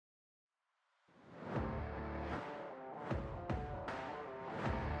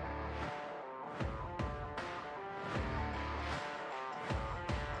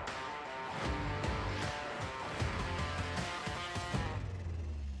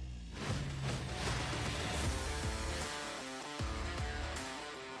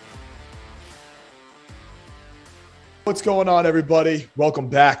What's going on, everybody? Welcome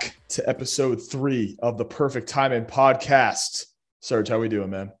back to episode 3 of the Perfect Timing Podcast. Serge, how we doing,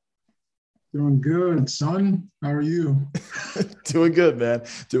 man? Doing good, son. How are you? Doing good, man.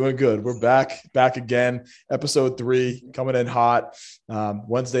 Doing good. We're back again. Episode 3 coming in hot.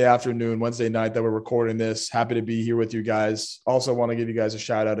 Wednesday afternoon, Wednesday night that we're recording this. Happy to be here with you guys. Also want to give you guys a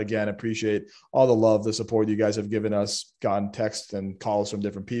shout out again. Appreciate all the love, the support you guys have given us. Gotten texts and calls from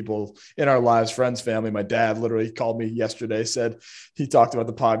different people in our lives, friends, family. My dad literally called me yesterday, said he talked about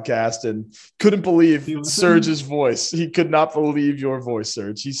the podcast and couldn't believe Serge's voice. He could not believe your voice,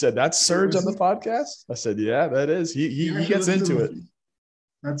 Serge. He said, "That's Serge on the podcast?" I said, "Yeah, that is." He gets into it.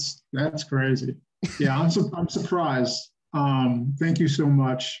 That's crazy. Yeah, I'm surprised. Thank you so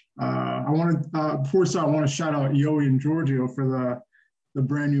much. I want to before we start, I want to shout out Yoey and Giorgio for the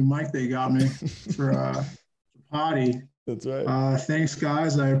brand new mic they got me for potty. That's right. Thanks,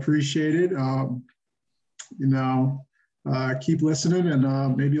 guys. I appreciate it. Keep listening,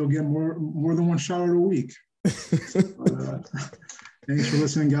 and maybe you'll get more than one shout out a week. Thanks for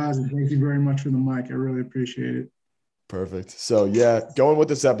listening, guys, and thank you very much for the mic. I really appreciate it. Perfect. So yeah, going with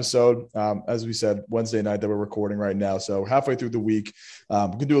this episode, as we said, Wednesday night that we're recording right now. So halfway through the week,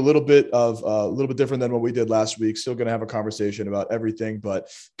 we can do a little bit different than what we did last week. Still going to have a conversation about everything, but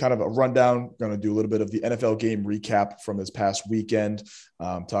kind of a rundown. Going to do a little bit of the NFL game recap from this past weekend.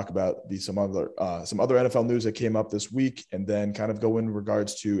 Talk about some other NFL news that came up this week, and then kind of go in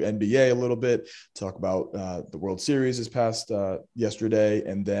regards to NBA a little bit. Talk about the World Series this past yesterday,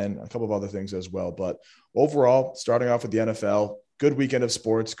 and then a couple of other things as well. But overall, starting off with the NFL, good weekend of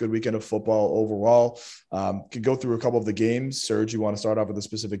sports, good weekend of football overall. Could go through a couple of the games. Serge, you want to start off with a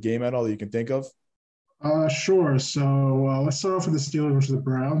specific game at all that you can think of? Sure. So let's start off with the Steelers versus the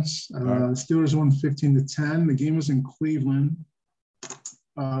Browns. The Steelers won 15-10. The game was in Cleveland.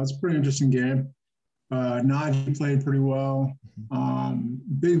 It's a pretty interesting game. Najee played pretty well.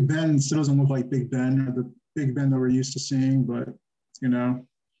 Big Ben still doesn't look like Big Ben or the Big Ben that we're used to seeing, but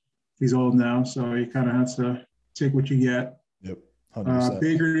he's old now, so he kind of has to take what you get. Yep, 100%.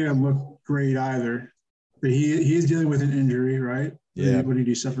 Baker didn't look great either, but he's dealing with an injury, right? Yeah. What did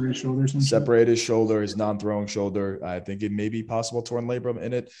he separate his shoulder? Separate his shoulder, his non-throwing shoulder. I think it may be possible torn labrum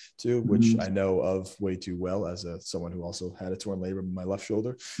in it too, which I know of way too well as someone who also had a torn labrum in my left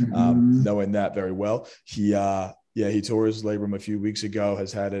shoulder. Knowing that very well, he tore his labrum a few weeks ago,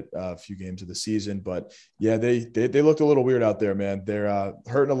 has had it a few games of the season, but yeah, they looked a little weird out there, man. They're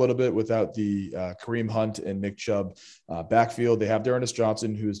hurting a little bit without the Kareem Hunt and Nick Chubb backfield. They have D'Ernest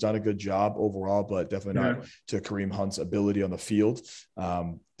Johnson, who's done a good job overall, but definitely not to Kareem Hunt's ability on the field.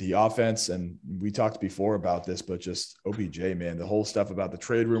 The offense, and we talked before about this, but just OBJ, man, the whole stuff about the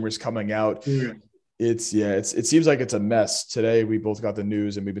trade rumors coming out. Yeah. It seems like it's a mess. Today, we both got the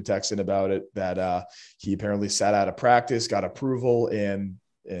news and we've been texting about it that he apparently sat out of practice, got approval, and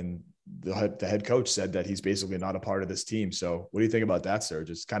the head coach said that he's basically not a part of this team. So what do you think about that,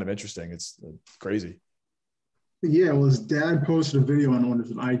 Serge? It's kind of interesting. It's crazy. Yeah, well, his dad posted a video on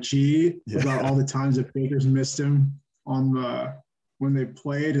IG about all the times that Baker's missed him when they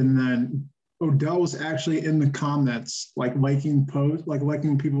played, and then Odell was actually in the comments, liking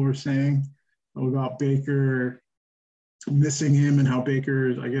what people were saying about Baker missing him and how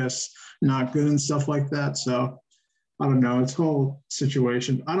Baker's, I guess, not good and stuff like that. So I don't know. It's a whole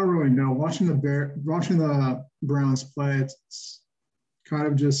situation. I don't really know. Watching the Browns play, it's kind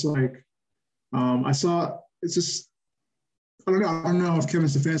of just like I don't know if Kevin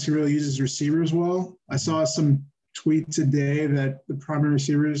Stefanski really uses receivers well. I saw some tweet today that the primary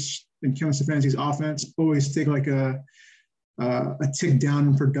receivers in Kevin Stefanski's offense always take like a tick down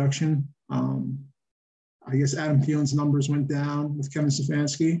in production. I guess Adam Thielen's numbers went down with Kevin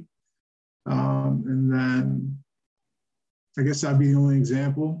Stefanski. And then I guess that'd be the only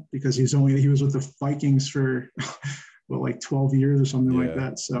example because he was with the Vikings for 12 years or something like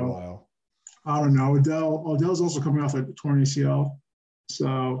that. So I don't know. Odell's also coming off a torn ACL.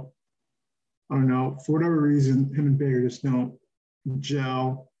 So I don't know. For whatever reason, him and Baker just don't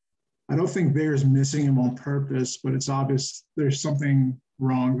gel. I don't think Baker's missing him on purpose, but it's obvious there's something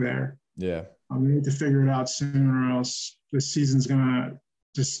wrong there. Yeah. We need to figure it out soon, or else this season's going to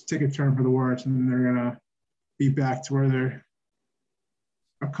just take a turn for the worse, and then they're going to be back to where they're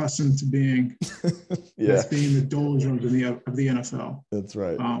accustomed to being. That's being the doldrums of the NFL. That's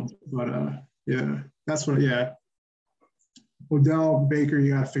right. That's what. Yeah, Odell, Baker,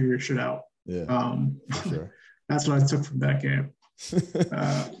 you got to figure your shit out. Yeah, sure. That's what I took from that game.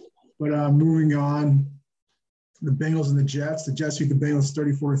 But moving on, the Bengals and the Jets. The Jets beat the Bengals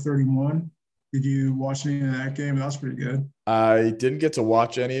 34-31. Did you watch any of that game? That was pretty good. I didn't get to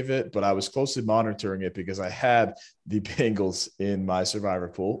watch any of it, but I was closely monitoring it because I had the Bengals in my survivor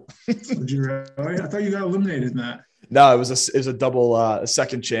pool. Did you really? I thought you got eliminated in that. No, it was a double a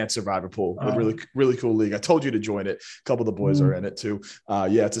second chance survivor pool. A really cool league. I told you to join it. A couple of the boys are in it too.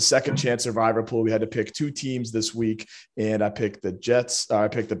 Yeah, it's a second chance survivor pool. We had to pick 2 teams this week, and I picked the Jets. I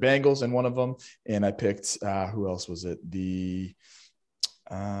picked the Bengals in one of them, and I picked who else was it? The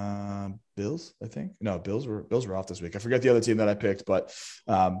Bills, I think. No, Bills were off this week. I forget the other team that I picked, but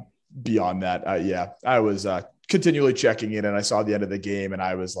beyond that, yeah, I was continually checking in, and I saw the end of the game, and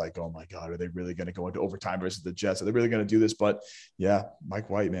I was like, oh my God, are they really going to go into overtime versus the Jets? Are they really going to do this? But yeah, Mike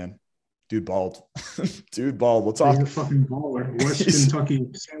White, man, dude balled. Dude balled. We'll talk. He's a fucking baller. West Kentucky,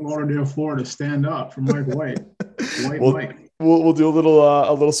 St. Lauderdale, Florida, stand up for Mike White. Mike. We'll do a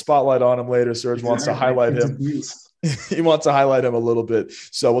little spotlight on him later. Serge wants to highlight him. He wants to highlight him a little bit.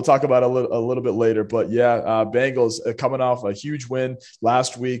 So we'll talk about it a little bit later. But yeah, Bengals coming off a huge win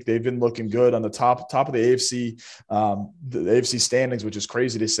last week. They've been looking good on the top of the AFC standings, which is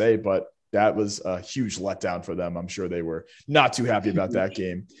crazy to say, but that was a huge letdown for them. I'm sure they were not too happy about that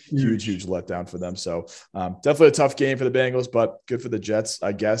game. Huge letdown for them. So definitely a tough game for the Bengals, but good for the Jets,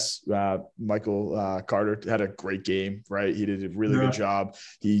 I guess. Michael Carter had a great game, right? He did a really good job.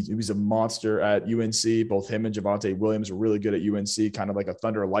 He was a monster at UNC. Both him and Javonte Williams were really good at UNC, kind of like a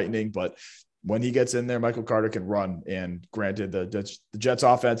thunder and lightning, but when he gets in there, Michael Carter can run. And granted, the Jets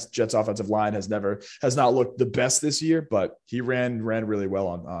offensive line has not looked the best this year, but he ran really well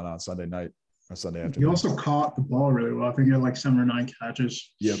on Sunday night or Sunday afternoon. He also caught the ball really well. I think he had like 7 or 9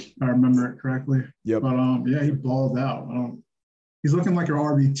 catches. Yep. If I remember it correctly. Yep. But yeah, he balled out. He's looking like an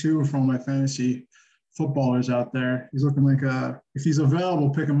RB2 from my fantasy footballers out there. He's looking like if he's available,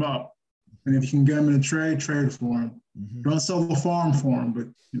 pick him up. And if you can get him in a trade for him. Mm-hmm. Don't sell the farm for him, but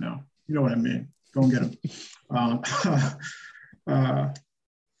you know what I mean. Go and get him.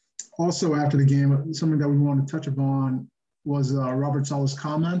 Also, after the game, something that we wanted to touch upon was Robert Saleh's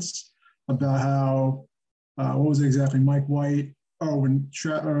comments about how, what was it exactly, Mike White,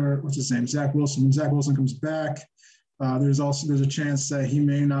 what's his name, Zach Wilson. When Zach Wilson comes back, there's a chance that he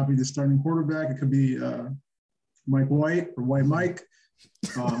may not be the starting quarterback. It could be Mike White or White Mike.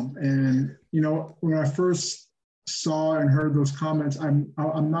 And, when I first saw and heard those comments, I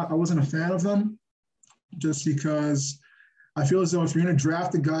wasn't a fan of them, just because I feel as though if you're going to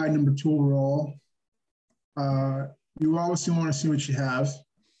draft a guy number 2 overall, you obviously want to see what you have.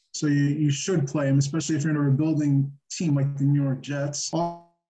 So you should play him, especially if you're in a rebuilding team like the New York Jets.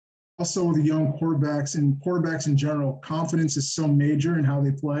 Also with the young quarterbacks in general, confidence is so major in how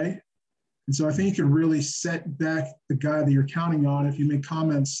they play. And so I think you could really set back the guy that you're counting on if you make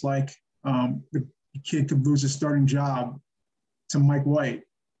comments like the kid could lose his starting job to Mike White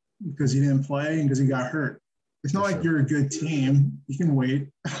because he didn't play and because he got hurt. It's not like you're a good team. You can wait,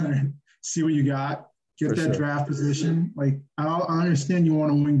 see what you got, get that draft position. Like, I understand you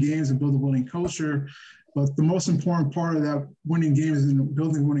want to win games and build a winning culture, but the most important part of that winning games and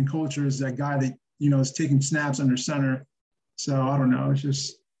building winning culture is that guy that, is taking snaps under center. So I don't know. It's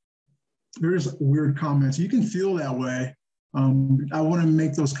just, there's weird comments. You can feel that way. I want to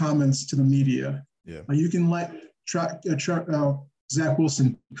make those comments to the media. Yeah. You can let Zach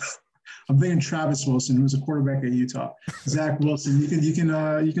Wilson. I'm thinking Travis Wilson, who's a quarterback at Utah. Zach Wilson. You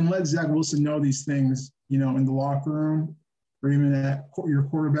can let Zach Wilson know these things, in the locker room or even at your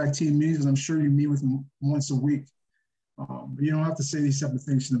quarterback team meetings. Because I'm sure you meet with him once a week. But you don't have to say these type of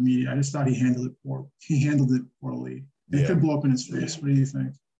things to the media. I just thought he handled it poorly. It could blow up in his face. What do you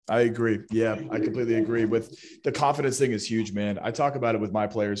think? I agree. Yeah, I completely agree. With the confidence thing is huge, man. I talk about it with my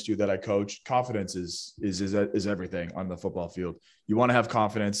players too that I coach. Confidence is everything on the football field. You want to have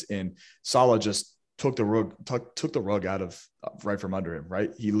confidence, and Saleh just took the rug out of right from under him.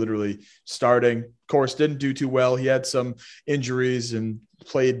 Right, he literally starting. Of course, didn't do too well. He had some injuries and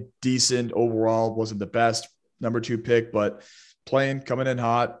played decent overall. Wasn't the best number 2 pick, but coming in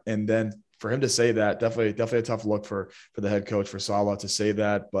hot, and then for him to say that, definitely a tough look for the head coach, for Saleh to say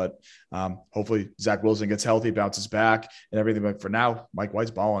that. But hopefully Zach Wilson gets healthy, bounces back and everything. But for now, Mike White's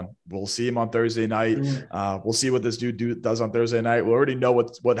balling. We'll see him on Thursday night. We'll see what this dude does on Thursday night. We already know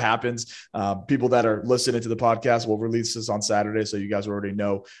what happens. People that are listening to the podcast will release this on Saturday, so you guys already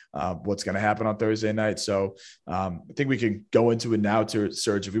know what's going to happen on Thursday night. So I think we can go into it now, to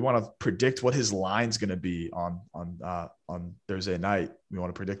Serge. If we want to predict what his line's going to be on Thursday night, we want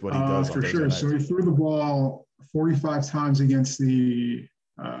to predict what he does on Thursday night. So he threw the ball 45 times against the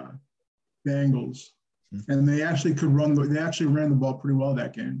Bengals, and they actually ran the ball pretty well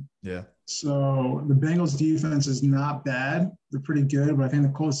that game. Yeah. So the Bengals defense is not bad. They're pretty good, but I think the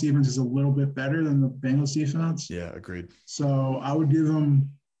Colts defense is a little bit better than the Bengals defense. Yeah, agreed. So I would give them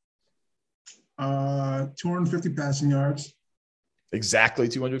 250 passing yards. Exactly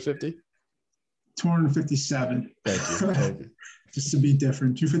 250? 257. Thank you. Thank you. Just to be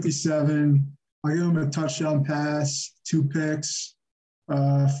different. 257. I'll give them a touchdown pass, 2 picks,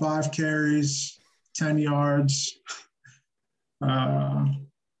 5 carries, 10 yards.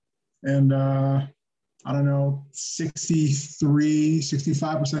 And I don't know,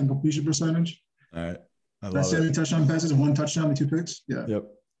 65% completion percentage. All right. I love That's 70 touchdown passes and 1 touchdown and 2 picks. Yeah. Yep.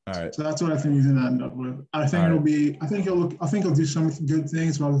 All right. So that's what I think he's gonna end up with. I think it'll be. I think he'll do some good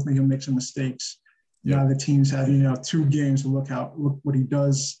things, but I think he'll make some mistakes. Yep. Now the teams have 2 games to look what he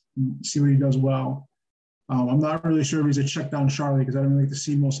does, see what he does well. I'm not really sure if he's a check down Charlie because I didn't really get to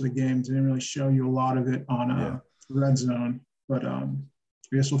see most of the games. They didn't really show you a lot of it on Red Zone, but I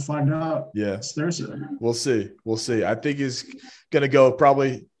guess we'll find out. Yeah, it's Thursday. We'll see. I think he's gonna go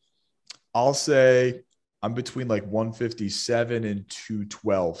probably. I'll say I'm between like 157 and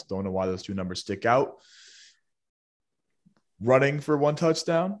 212. Don't know why those 2 numbers stick out. Running for 1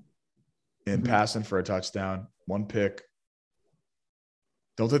 touchdown and passing for a touchdown, 1 pick.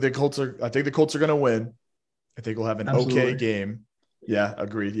 I think the Colts are going to win. I think we'll have an okay game. Yeah,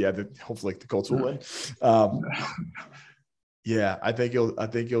 agreed. Yeah, hopefully the Colts will win. Yeah, I think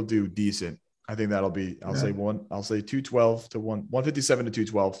you'll do decent. I think that'll be. I'll say 212 to 157 to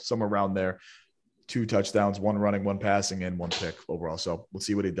 212, somewhere around there. 2 touchdowns, 1 running, 1 passing, and 1 pick overall. So we'll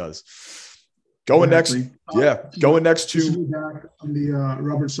see what he does. Going next to on the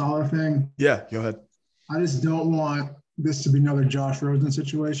Robert Saleh thing. Yeah, go ahead. I just don't want this to be another Josh Rosen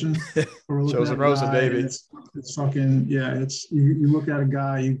situation. Chosen Rosen, baby. It's fucking It's you look at a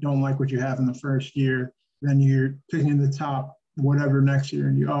guy, you don't like what you have in the first year, then you're picking the top whatever next year,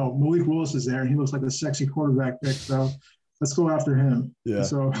 and Malik Willis is there, and he looks like a sexy quarterback pick. So let's go after him. Yeah.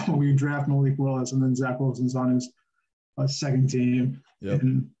 So we draft Malik Willis, and then Zach Wilson's on his second team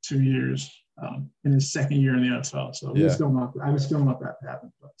in 2 years, in his second year in the NFL. So I still want that to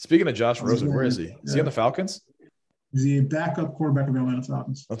happen. But speaking of Josh Rosen, where is he? Is he on the Falcons? He's the backup quarterback of the Atlanta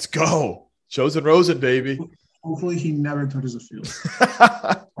Falcons. Let's go. Chosen Rosen, baby. Hopefully he never touches the field.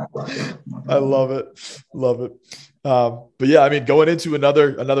 I love it. But yeah, I mean, going into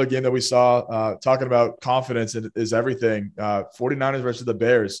another game that we saw, talking about confidence is everything. 49ers versus the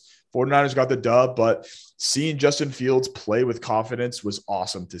Bears. 49ers got the dub, but seeing Justin Fields play with confidence was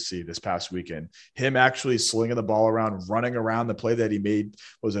awesome to see this past weekend. Him actually slinging the ball around, running around. The play that he made,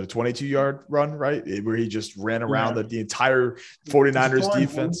 was it a 22-yard run, right? Where he just ran around the entire 49ers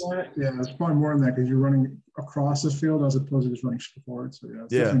defense. It's probably more than that because you're running across the field as opposed to just running forward. So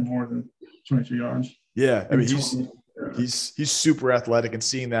it's definitely more than 22 yards. Yeah, I mean, he's super athletic, and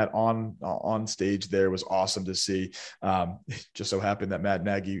seeing that on stage there was awesome to see. Just so happened that Matt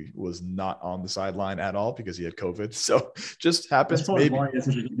Nagy was not on the sideline at all because he had COVID. So just happens. Maybe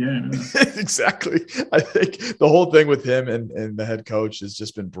exactly. I think the whole thing with him and the head coach has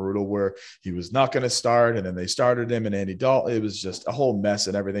just been brutal, where he was not going to start, and then they started him and Andy Dalton. It was just a whole mess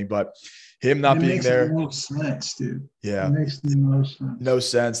and everything. But him not being there, no sense, dude. Yeah, it makes no sense. No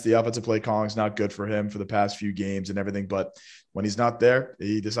sense. The offensive play calling is not good for him for the past few games and everything. But when he's not there,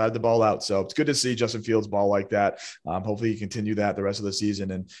 he decided to ball out. So it's good to see Justin Fields ball like that. Hopefully, he continue that the rest of the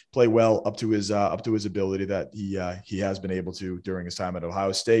season and play well up to his ability that he has been able to during his time at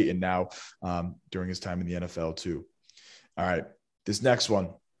Ohio State and now during his time in the NFL too. All right, this next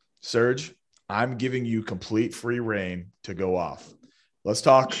one, Serge, I'm giving you complete free reign to go off. Let's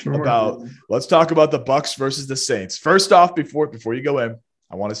talk about the Bucs versus the Saints. First off, before you go in,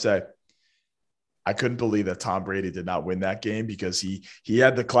 I want to say I couldn't believe that Tom Brady did not win that game, because he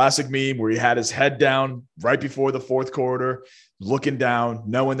had the classic meme where he had his head down right before the fourth quarter, looking down,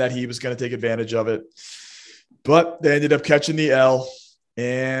 knowing that he was going to take advantage of it. But they ended up catching the L,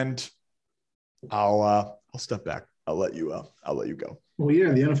 and I'll step back. I'll let you go. Well, yeah,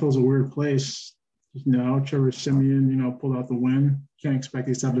 the NFL is a weird place. Trevor Siemian, pulled out the win. Can't expect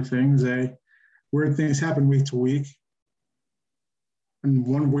these type of things. Weird things happen week to week. And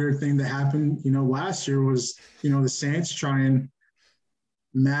one weird thing that happened, last year was, the Saints try and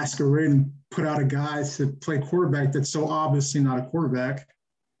masquerade and put out a guy to play quarterback that's so obviously not a quarterback.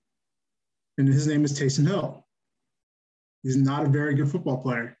 And his name is Taysom Hill. He's not a very good football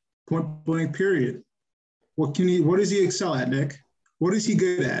player. Point blank, period. What does he excel at, Nick? What is he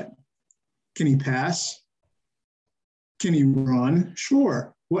good at? Can he pass? Can he run?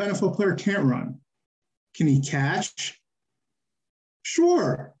 Sure. What NFL player can't run? Can he catch?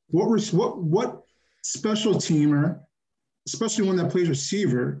 Sure. What special teamer, especially one that plays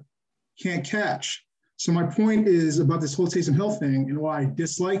receiver, can't catch. So my point is about this whole Taysom Hill thing and why I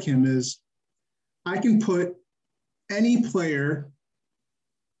dislike him is I can put any player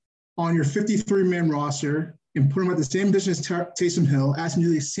on your 53-man roster and put him at the same position as Taysom Hill, ask him to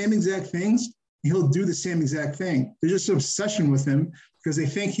do the same exact things, and he'll do the same exact thing. There's just an obsession with him because they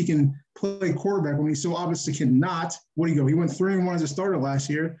think he can play quarterback when he so obviously cannot. What do you go? He went 3-1 as a starter last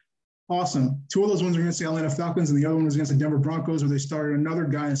year. Awesome. 2 of those ones are against the Atlanta Falcons, and the other one was against the Denver Broncos, where they started another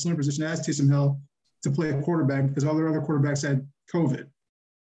guy in a similar position as Taysom Hill to play a quarterback because all their other quarterbacks had COVID.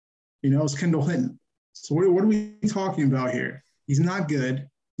 It's Kendall Hinton. So what are we talking about here? He's not good.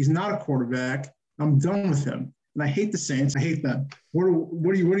 He's not a quarterback. I'm done with him. And I hate the Saints. I hate them. What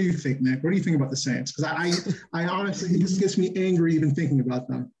do you think, Nick? What do you think about the Saints? Because I honestly, it just gets me angry even thinking about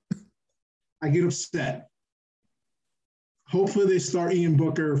them. I get upset. Hopefully they start Ian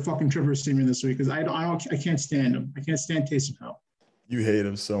Booker or fucking Trevor Siemian this week because I can't stand him. I can't stand Taysom Hill. You hate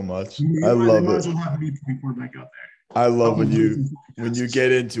him so much. I love it. Might as well have to be playing quarterback out there. I love when you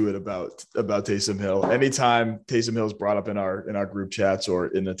get into it about Taysom Hill. Anytime Taysom Hill is brought up in our group chats or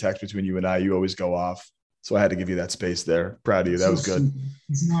in the text between you and I, you always go off. So I had to give you that space there. Proud of you. That was good.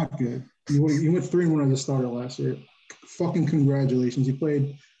 He's not good. You went 3-1 as a starter last year. Fucking congratulations. You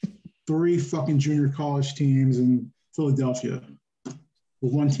played 3 fucking junior college teams in Philadelphia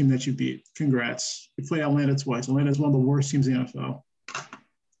with 1 team that you beat. Congrats. You played Atlanta twice. Atlanta is one of the worst teams in the NFL.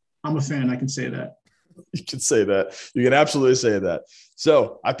 I'm a fan. I can say that. You can say that. You can absolutely say that.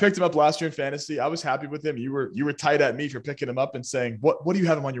 So I picked him up last year in fantasy. I was happy with him. You were tight at me for picking him up and saying, what do you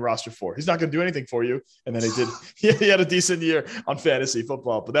have him on your roster for? He's not going to do anything for you. And then he did. He had a decent year on fantasy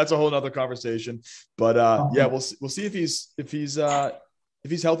football, but that's a whole nother conversation. But yeah, we'll see if he's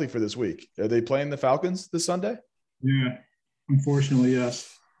healthy for this week. Are they playing the Falcons this Sunday? Yeah, unfortunately,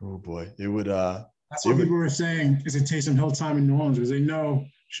 yes. Oh boy, it would. That's what people were saying. Is it Taysom Hill time in New Orleans? Because they know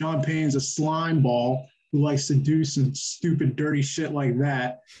Sean Payne's a slime ball who likes to do some stupid, dirty shit like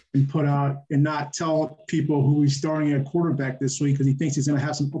that and put out and not tell people who he's starting at quarterback this week because he thinks he's going to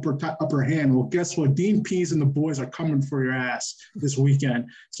have some upper hand. Well, guess what? Dean Pease and the boys are coming for your ass this weekend.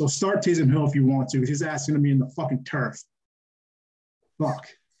 So start Taysom Hill if you want to because his ass is going to be in the fucking turf. Fuck.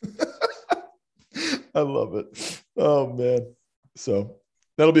 I love it. Oh, man. So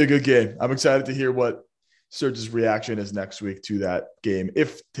that'll be a good game. I'm excited to hear what Serge's reaction is next week to that game.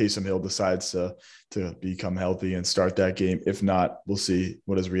 If Taysom Hill decides to become healthy and start that game, if not, we'll see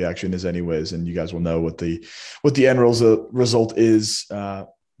what his reaction is anyways. And you guys will know what the end result is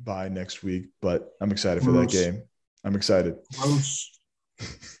by next week, but I'm excited for that game. I'm excited.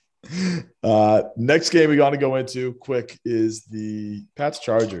 Next game we got to go into quick is the Pats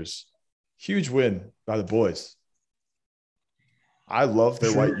Chargers. Huge win by the boys. I love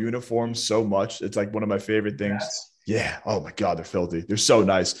their white uniforms so much. It's like one of my favorite things. Yes. Yeah. Oh my God, they're filthy. They're so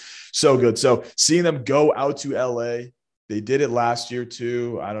nice. So good. So seeing them go out to LA, they did it last year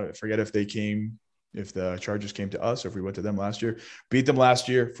too. I forget if the Chargers came to us or if we went to them last year. Beat them last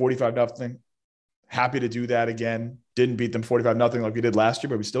year, 45-0. Happy to do that again. Didn't beat them 45-0 like we did last year,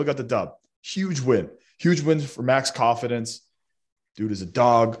 but we still got the dub. Huge win. Huge win for Max confidence. Dude is a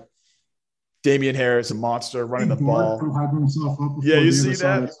dog. Damian Harris, a monster, running the ball. Yeah, you see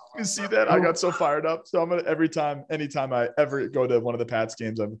that? You see that? I got so fired up. So I'm gonna anytime I ever go to one of the Pats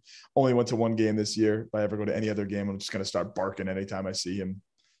games, I've only went to one game this year. If I ever go to any other game, I'm just gonna start barking anytime I see him.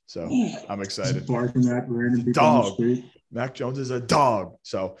 So I'm excited. Just barking at random people dog. on the street. Mac Jones is a dog.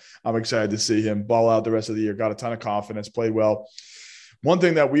 So I'm excited to see him ball out the rest of the year. Got a ton of confidence, played well. One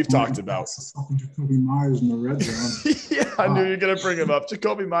thing that we've talked about. Jacoby Myers in the red zone. Yeah, I knew you were going to bring him up.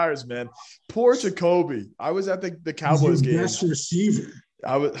 Jacoby Myers, man. Poor Jacoby. I was at the Cowboys game. Best receiver.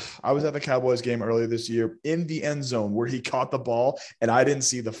 I was at the Cowboys game earlier this year in the end zone where he caught the ball, and I didn't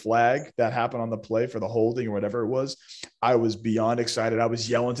see the flag that happened on the play for the holding or whatever it was. I was beyond excited. I was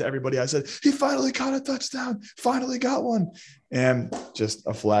yelling to everybody. I said, he finally caught a touchdown. Finally got one. And just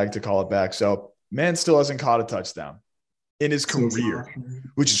a flag to call it back. So, man still hasn't caught a touchdown in his career,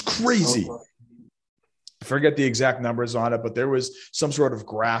 which is crazy. I forget the exact numbers on it, but there was some sort of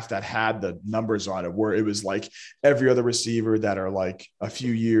graph that had the numbers on it where it was like every other receiver that are like a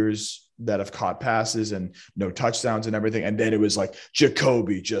few years that have caught passes and no touchdowns and everything. And then it was like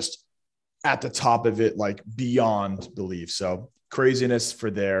Jacoby just at the top of it, like beyond belief. So craziness for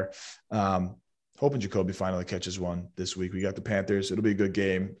there. Hoping Jacoby finally catches one this week. We got the Panthers. It'll be a good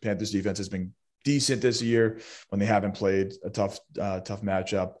game. Panthers defense has been decent this year when they haven't played a tough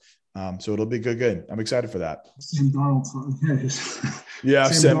matchup. So it'll be a good game. I'm excited for that. Sam Darnold. Yeah,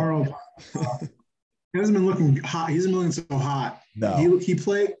 Sam Darnold. He hasn't been looking hot. He hasn't been looking so hot. No. He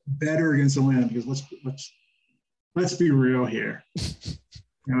played better against Atlanta because let's be real here.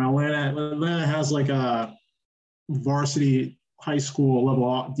 Atlanta has like a varsity high school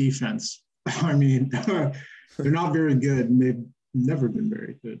level defense. I mean, they're not very good, and they've never been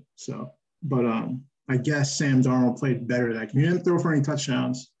very good. So, but I guess Sam Darnold played better that game. He didn't throw for any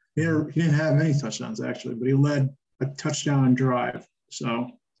touchdowns. He didn't have any touchdowns actually, but he led a touchdown drive. So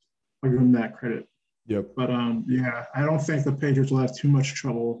I'll give him that credit. Yep. But yeah, I don't think the Patriots will have too much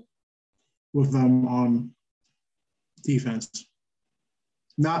trouble with them on defense.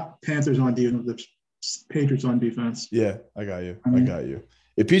 Not Panthers on defense, the Patriots on defense. Yeah, I got you. I got you.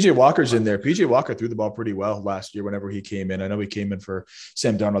 If PJ Walker's in there, PJ Walker threw the ball pretty well last year whenever he came in. I know he came in for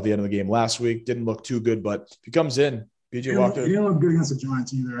Sam Darnold at the end of the game last week. Didn't look too good, but if he comes in, PJ Walker. He didn't look good against the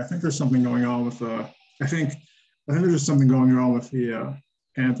Giants either. I think there's something going on with I think there's just something going on with the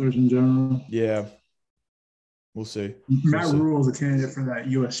Panthers in general. Yeah. We'll see. Matt Rule is a candidate for that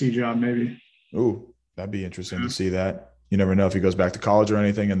USC job, maybe. Ooh, that'd be interesting to see that. You never know if he goes back to college or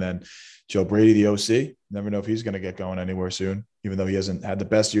anything. And then Joe Brady, the OC, never know if he's going to get going anywhere soon, even though he hasn't had the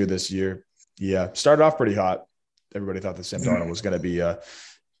best year this year. Yeah, started off pretty hot. Everybody thought that Sam Darnold was going to be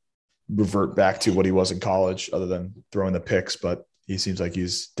revert back to what he was in college other than throwing the picks, but he seems like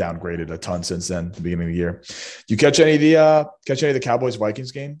he's downgraded a ton since then, the beginning of the year. You catch any of the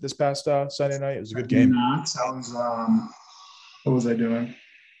Cowboys-Vikings game this past Sunday night? It was a good game. What was I doing?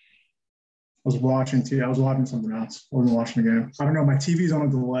 I was watching something else. I wasn't watching the game. I don't know. My TV's on a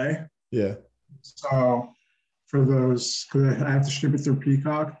delay. Yeah. So because I have to ship it through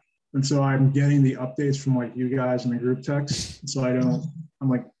Peacock. And so I'm getting the updates from like you guys in the group text. So I'm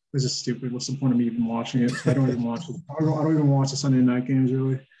like, this is stupid. What's the point of me even watching it? I don't even watch it. I don't even watch the Sunday night games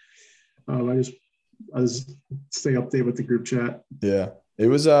really. I just stay updated with the group chat. Yeah. It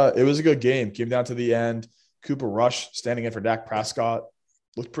was a good game. Came down to the end. Cooper Rush standing in for Dak Prescott.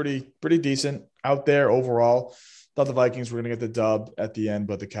 Looked pretty decent out there overall. Thought the Vikings were going to get the dub at the end,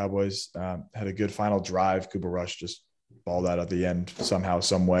 but the Cowboys had a good final drive. Cooper Rush just balled out at the end somehow,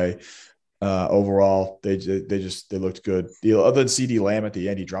 some way. Overall, they looked good. Other than CD Lamb at the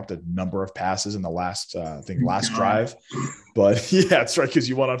end, he dropped a number of passes in the last drive. But yeah, that's right, because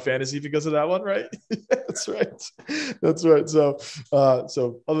you won on fantasy because of that one, right? That's right. So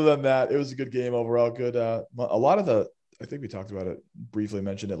other than that, it was a good game overall. Good. A lot of I think we talked about it, briefly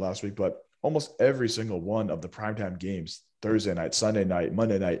mentioned it last week, but almost every single one of the primetime games, Thursday night, Sunday night,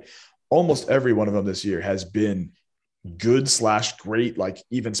 Monday night, almost every one of them this year has been good/great, like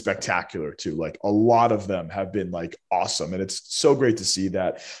even spectacular too. Like a lot of them have been like awesome. And it's so great to see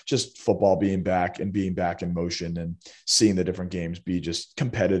that, just football being back in motion and seeing the different games be just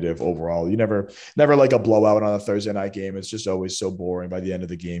competitive overall. You never like a blowout on a Thursday night game. It's just always so boring. By the end of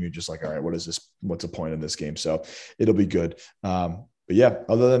the game, you're just like, all right, what is this? What's the point in this game? So it'll be good. But yeah,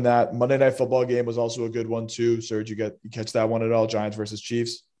 other than that, Monday Night Football game was also a good one too. Serge, you catch that one at all? Giants versus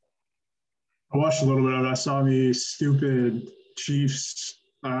Chiefs? I watched a little bit of it. I saw the stupid Chiefs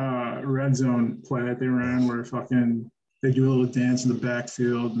red zone play that they ran where they do a little dance in the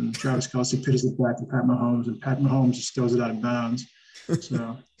backfield and Travis Kelce pitches it back to Pat Mahomes and Pat Mahomes just throws it out of bounds.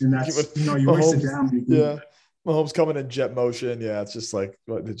 So, and that's, you waste it down. Yeah. Mahomes coming in jet motion. Yeah. It's just like,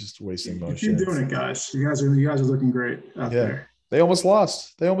 they're just wasting motion. Keep doing it, guys. You guys are looking great out there. They almost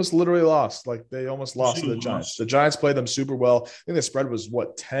lost. They almost literally lost. Like they almost lost to the Giants. The Giants played them super well. I think the spread was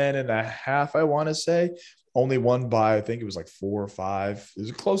 10.5, I want to say. Only won by, I think it was like 4 or 5. It was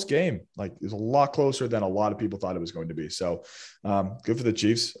a close game. Like it was a lot closer than a lot of people thought it was going to be. So good for the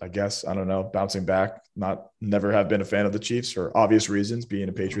Chiefs, I guess. I don't know. Bouncing back. Never have been a fan of the Chiefs for obvious reasons, being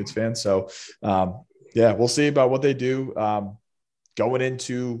a Patriots fan. So yeah, we'll see about what they do going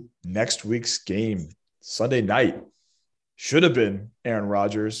into next week's game, Sunday night. Should have been Aaron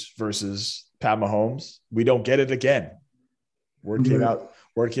Rodgers versus Pat Mahomes. We don't get it again. Word came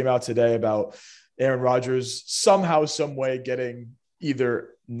out today about Aaron Rodgers somehow, some way getting either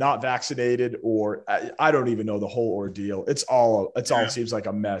not vaccinated or I don't even know the whole ordeal. It seems like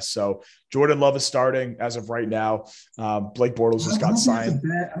a mess. So Jordan Love is starting as of right now. Blake Bortles just got signed.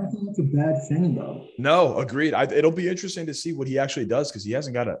 I don't think that's a bad thing though. No, agreed. It'll be interesting to see what he actually does because he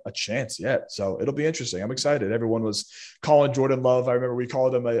hasn't got a chance yet. So it'll be interesting. I'm excited. Everyone was calling Jordan Love. I remember we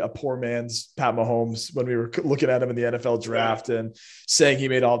called him a poor man's Pat Mahomes when we were looking at him in the NFL draft and saying he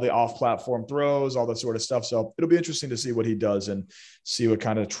made all the off-platform throws, all that sort of stuff. So it'll be interesting to see what he does and see what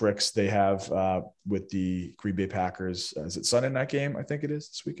kind of tricks they have with the Green Bay Packers. Is it Sunday night game? I think it is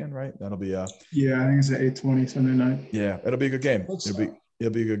this weekend, right? That'll be I think it's at 8:20 Sunday night. Yeah, it'll be a good game.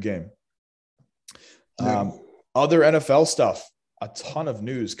 It'll be a good game. Other NFL stuff, a ton of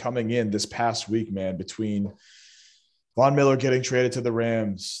news coming in this past week, man, between Von Miller getting traded to the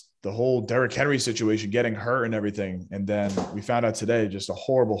Rams, the whole Derrick Henry situation, getting hurt and everything. And then we found out today, just a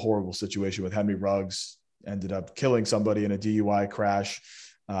horrible, horrible situation with Henry Ruggs, ended up killing somebody in a DUI crash.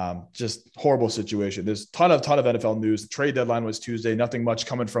 Just horrible situation. There's a ton of NFL news. The trade deadline was Tuesday. Nothing much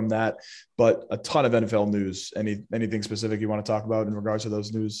coming from that, but a ton of NFL news. Anything specific you want to talk about in regards to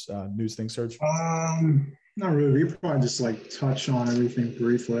those news things, Serge? Not really. We probably just like touch on everything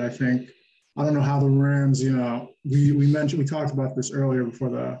briefly. I think I don't know how the Rams. We talked about this earlier before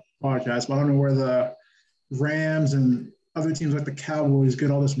the podcast, but I don't know where the Rams and other teams like the Cowboys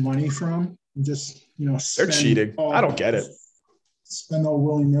get all this money from. Just they're cheating. I don't get it. Spend all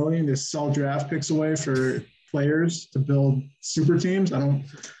willy-nilly and just sell draft picks away for players to build super teams. I don't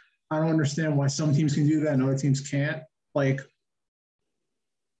understand why some teams can do that and other teams can't. Like,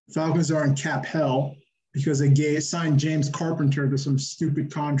 Falcons are in cap hell because they signed James Carpenter to some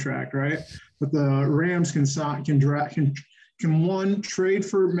stupid contract, right? But the Rams can one, trade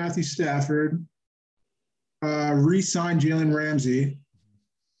for Matthew Stafford, re-sign Jalen Ramsey,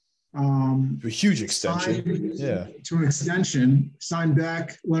 a huge extension, to an extension, sign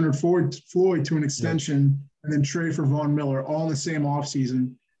back Leonard Floyd to an extension, and then trade for Von Miller all in the same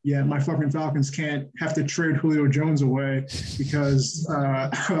offseason. Yeah, my fucking Falcons can't have to trade Julio Jones away because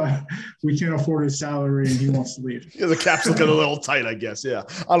we can't afford his salary and he wants to leave. Yeah, the cap's looking a little tight, I guess. Yeah,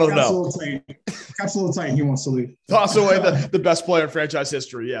 I don't know. Cap's a little tight and he wants to leave. Toss away the best player in franchise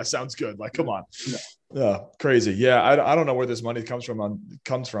history. Yeah, sounds good. Like, come on. Yeah, crazy. Yeah, I don't know where this money comes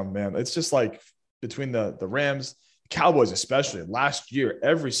from, man. It's just like between the Rams, Cowboys especially, last year,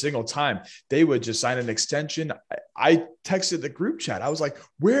 every single time they would just sign an extension. I texted the group chat. I was like,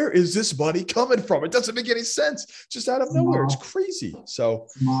 where is this money coming from? It doesn't make any sense. Just out of nowhere. It's crazy. So,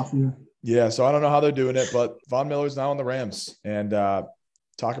 Mafia. Yeah, so I don't know how they're doing it, but Von Miller's now on the Rams. And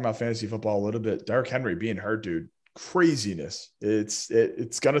talking about fantasy football a little bit, Derrick Henry being hurt, dude. Craziness. It's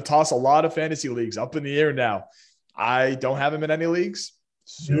going to toss a lot of fantasy leagues up in the air now. I don't have him in any leagues.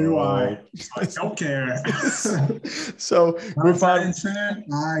 So I don't care. So we're fine.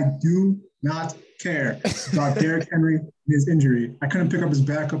 I do not care about Derrick Henry and his injury. I couldn't pick up his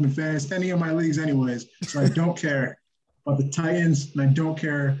backup in fantasy any of my leagues anyways. So I don't care about the Titans, and I don't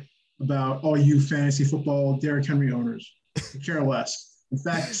care about all you fantasy football Derrick Henry owners. I care less. In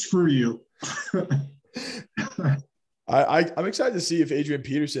fact, screw you. I'm excited to see if Adrian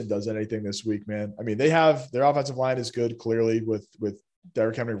Peterson does anything this week, man. I mean, their offensive line is good, clearly, with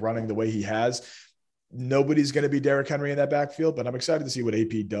Derrick Henry running the way he has. Nobody's going to be Derrick Henry in that backfield, but I'm excited to see what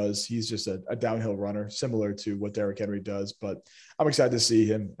AP does. He's just a downhill runner, similar to what Derrick Henry does, but I'm excited to see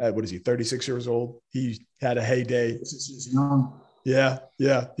him at, 36 years old? He had a heyday. Yeah.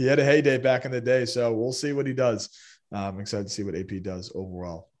 He had a heyday back in the day, so we'll see what he does. I'm excited to see what AP does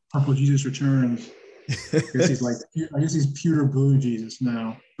overall. Purple Jesus returns. I guess he's pure blue Jesus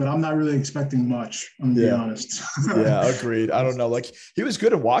now, but I'm not really expecting much. I'm gonna be honest. Yeah, agreed. I don't know. Like, he was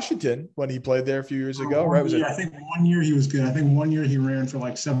good in Washington when he played there a few years ago, right? I think 1 year he was good. I think 1 year he ran for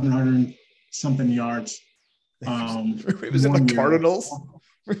like 700 something yards. He was in the Cardinals.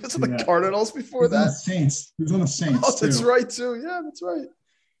 He was in the Cardinals before that. Saints. He was on the Saints. Oh, that's right too. Yeah, that's right.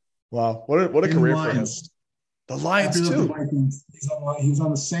 Wow, what a career for him. The Lions too. He was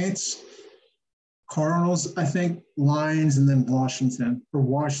on the Saints, Cardinals, I think, Lions, and then Washington,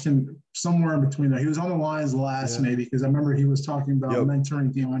 somewhere in between there. He was on the Lions last, maybe, because I remember he was talking about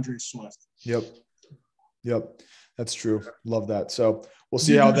mentoring DeAndre Swift. Yep. That's true. Love that. So we'll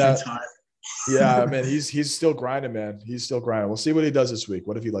see how that. Yeah, man, he's still grinding, man. He's still grinding. We'll see what he does this week.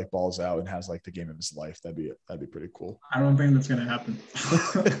 What if he balls out and has the game of his life? That'd be pretty cool. I don't think that's gonna happen.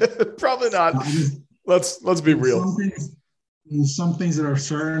 Probably not. Let's be real. Some things that are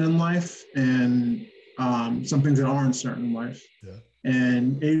certain in life and some things that aren't certain in life. Yeah.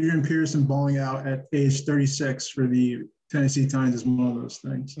 And Adrian Peterson balling out at age 36 for the Tennessee Titans is one of those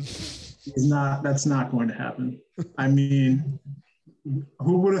things. That's not going to happen. I mean,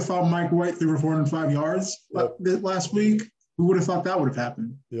 who would have thought Mike White threw for 405 yards last week? Who would have thought that would have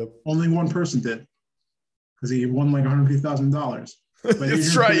happened? Yep. Only one person did, because he won like $150,000.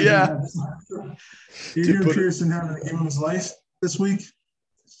 That's right, yeah. Adrian Peterson having the game of his life this week?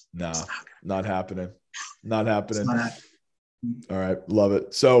 No, not happening. Not happening. All right, love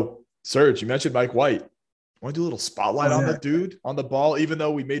it. So, Serge, you mentioned Mike White. Want to do a little spotlight on the dude, on the ball, even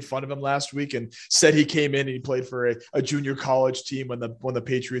though we made fun of him last week and said he came in and he played for a junior college team when the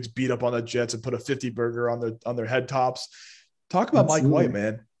Patriots beat up on the Jets and put a 50 burger on their head tops. Talk about Mike White,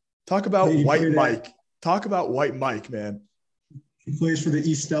 man. Talk about White Mike. Talk about White Mike, man. He plays for the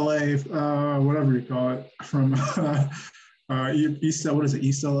East LA, whatever you call it, from East. What is it?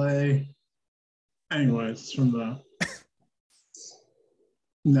 East LA. Anyways, it's from the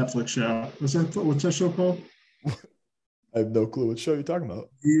Netflix show. What's that show called? I have no clue what show you're talking about.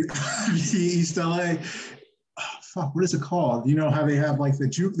 East LA. Oh, fuck, what is it called? You know how they have like the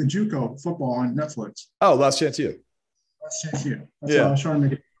JUCO football on Netflix? Oh, Last Chance U. Last Chance U. That's Yeah. what I was trying to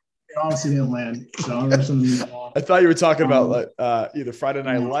make it. It obviously didn't land. So I don't know. I thought you were talking about like either Friday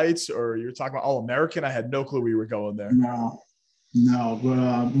Night Lights or you were talking about All American. I had no clue we were going there. No,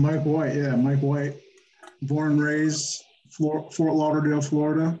 but Mike White, Mike White, born and raised Fort Lauderdale,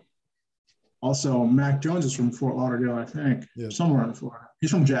 Florida. Also, Mac Jones is from Fort Lauderdale, I think, somewhere in Florida. He's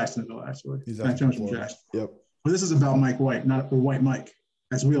from Jacksonville, actually. Mac Jones from Jacksonville. Yep. But this is about Mike White, not the White Mike,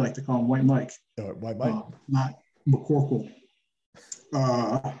 as we like to call him, White Mike. White Mike. Not McCorkle.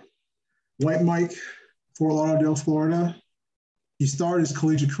 White Mike, Fort Lauderdale, Florida. He started his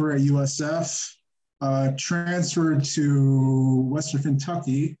collegiate career at USF, transferred to Western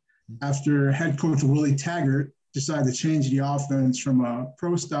Kentucky after head coach Willie Taggart decided to change the offense from a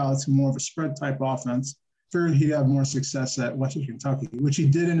pro style to more of a spread type offense. Figured he'd have more success at Western Kentucky, which he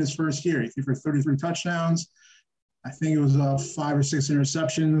did in his first year. He threw for 33 touchdowns. I think it was 5 or 6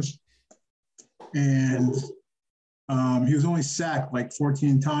 interceptions. And he was only sacked like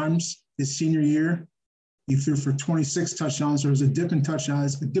 14 times his senior year. He threw for 26 touchdowns. There was a dip in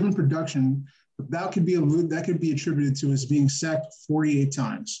touchdowns, a dip in production, but that could be attributed to his being sacked 48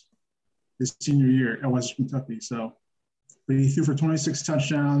 times his senior year at Western Kentucky. So, but he threw for 26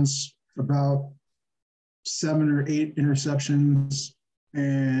 touchdowns, about 7 or 8 interceptions.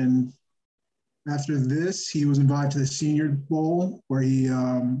 And after this, he was invited to the Senior Bowl, where he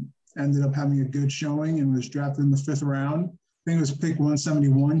ended up having a good showing and was drafted in the 5th round. I think it was pick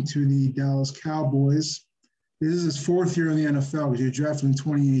 171 to the Dallas Cowboys. This is his 4th year in the NFL because he was drafted in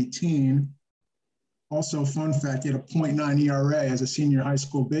 2018. Also, fun fact, he had a .9 ERA as a senior high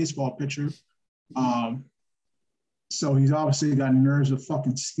school baseball pitcher. So he's obviously got nerves of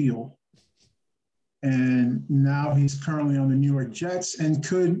fucking steel. And now he's currently on the New York Jets and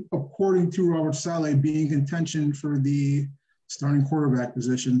could, according to Robert Saleh, be in contention for the starting quarterback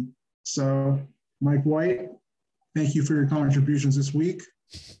position. So, Mike White, thank you for your contributions this week.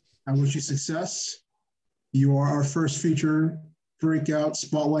 I wish you success. You are our first feature breakout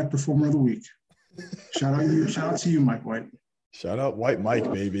spotlight performer of the week. Shout out to you, Mike White. Shout out White Mike,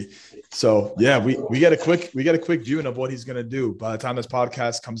 baby. So yeah, we get a quick viewing of what he's gonna do. By the time this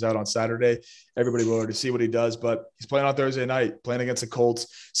podcast comes out on Saturday, everybody will already see what he does. But he's playing on Thursday night, playing against the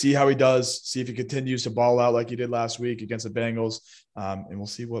Colts. See how he does. See if he continues to ball out like he did last week against the Bengals. And we'll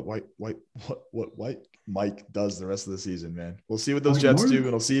see what White Mike does the rest of the season, man. We'll see what those Jets do,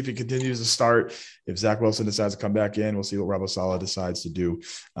 and we'll see if he continues to start. If Zach Wilson decides to come back in, we'll see what Robert Saleh decides to do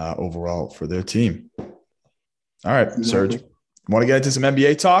overall for their team. All right, Serge. Want to get into some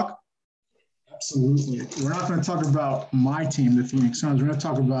NBA talk? Absolutely. We're not going to talk about my team, the Phoenix Suns. We're going to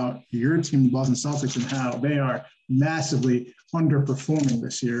talk about your team, the Boston Celtics, and how they are massively underperforming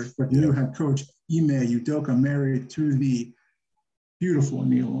this year. But new head coach Ime Udoka, married to the beautiful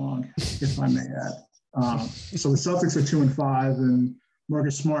Nia Long, if I may add. So the Celtics are 2-5, and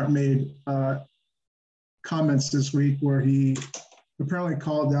Marcus Smart made comments this week where he apparently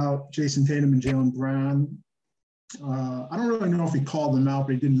called out Jason Tatum and Jaylen Brown. I don't really know if he called them out,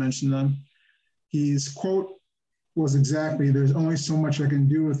 but he didn't mention them. His quote was exactly, "There's only so much I can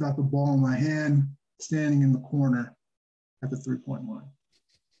do without the ball in my hand, standing in the corner at the three-point line."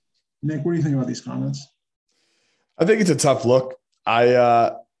 Nick, what do you think about these comments? I think it's a tough look.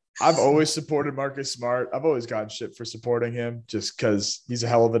 I've always supported Marcus Smart. I've always gotten shit for supporting him just because he's a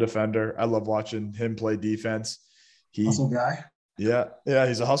hell of a defender. I love watching him play defense. Hustle guy. Yeah,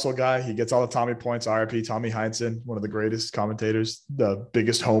 he's a hustle guy. He gets all the Tommy points. RIP Tommy Heinsohn, one of the greatest commentators, the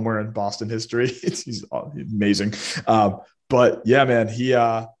biggest homer in Boston history. He's amazing. But yeah, man, he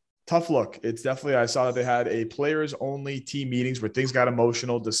tough look. It's definitely, I saw that they had a players only team meetings where things got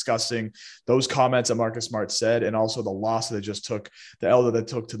emotional discussing those comments that Marcus Smart said, and also the loss that they just took, the L that they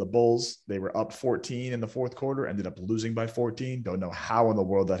took to the Bulls. They were up 14 in the fourth quarter, ended up losing by 14. Don't know how in the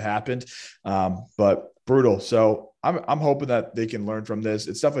world that happened, but brutal. So I'm hoping that they can learn from this.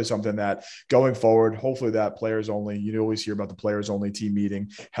 It's definitely something that going forward, hopefully that players only, you always hear about the players only team meeting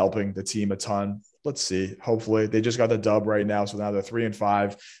helping the team a ton. Let's see. Hopefully they just got the dub right now. So now they're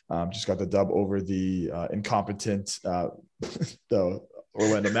 3-5, just got the dub over the incompetent, the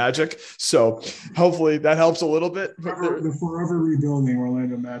Orlando Magic. So hopefully that helps a little bit. The forever rebuilding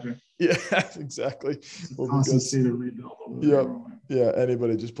Orlando Magic. Yeah, exactly. Constant state of rebuild. Yeah.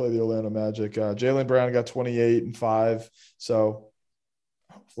 Anybody just play the Orlando Magic. Jaylen Brown got 28-5. So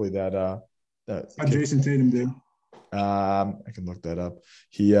hopefully that how Jason Tatum do? I can look that up.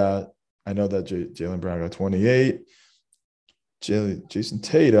 He I know that Jaylen Brown got 28. Jason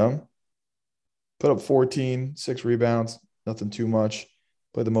Tatum put up 14, 6 rebounds, nothing too much.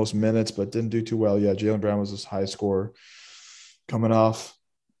 Played the most minutes, but didn't do too well. Yeah, Jaylen Brown was his high scorer coming off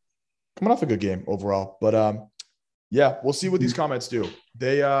a good game overall. But yeah, we'll see what these comments do.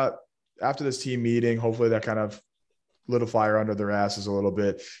 They after this team meeting, hopefully that kind of lit a fire under their asses a little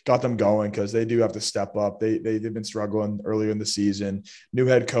bit, got them going because they do have to step up. They've been struggling earlier in the season. New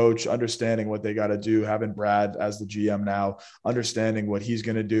head coach, understanding what they got to do, having Brad as the GM now, understanding what he's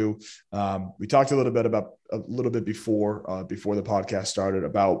going to do. We talked a little bit before the podcast started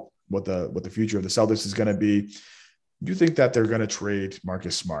about what the future of the Celtics is going to be. Do you think that they're going to trade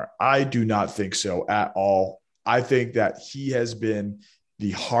Marcus Smart? I do not think so at all. I think that he has been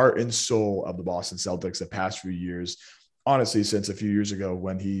the heart and soul of the Boston Celtics the past few years. Honestly, since a few years ago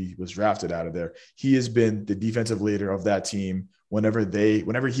when he was drafted out of there, he has been the defensive leader of that team. Whenever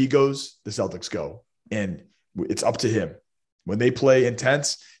he goes, the Celtics go. And it's up to him. When they play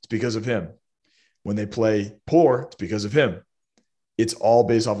intense, it's because of him. When they play poor, it's because of him. It's all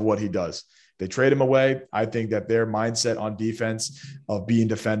based off of what he does. They trade him away. I think that their mindset on defense of being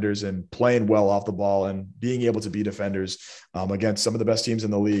defenders and playing well off the ball and being able to be defenders against some of the best teams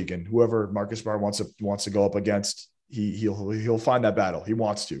in the league, and whoever Marcus Smart wants to go up against, he'll find that battle. He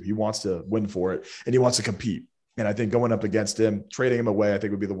wants to win for it, and he wants to compete. And I think going up against him, trading him away, I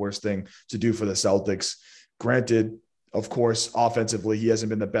think would be the worst thing to do for the Celtics. Granted, of course, offensively, he hasn't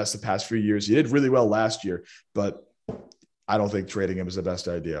been the best the past few years. He did really well last year, but I don't think trading him is the best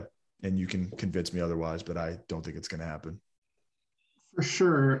idea. And you can convince me otherwise, but I don't think it's going to happen. For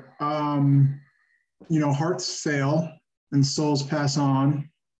sure. Hearts fail and souls pass on.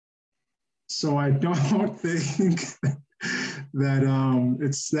 So I don't think that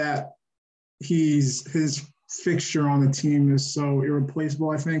it's that his fixture on the team is so irreplaceable.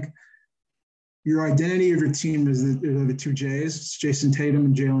 I think your identity of your team is the two J's. It's Jason Tatum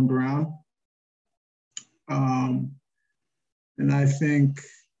and Jaylen Brown. And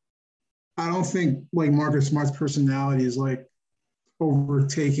I don't think like Marcus Smart's personality is like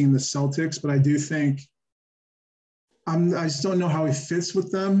overtaking the Celtics, but I do think I just don't know how he fits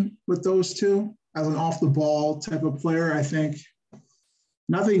with those two as an off the ball type of player. I think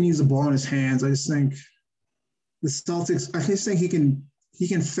not that he needs the ball in his hands. I just think the Celtics, I just think he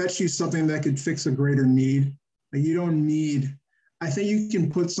can fetch you something that could fix a greater need. Like you don't need, I think you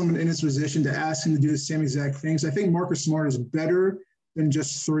can put someone in his position to ask him to do the same exact things. I think Marcus Smart is better than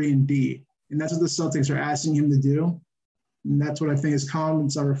just 3 and D. And that's what the Celtics are asking him to do. And that's what I think his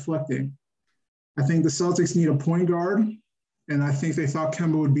comments are reflecting. I think the Celtics need a point guard. And I think they thought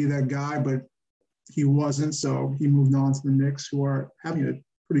Kemba would be that guy, but he wasn't. So he moved on to the Knicks, who are having a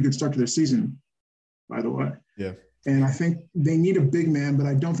pretty good start to their season, by the way. Yeah. And I think they need a big man, but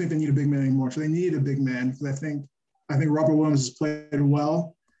I don't think they need a big man anymore. So they need a big man because I think Robert Williams has played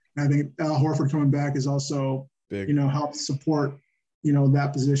well. And I think Al Horford coming back is also, big. Helped support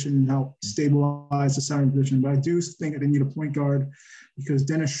that position and help stabilize the center position. But I do think that they need a point guard because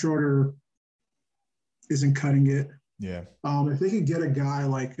Dennis Schroeder isn't cutting it. Yeah. If they could get a guy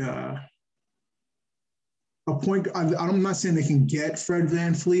like a point, I'm not saying they can get Fred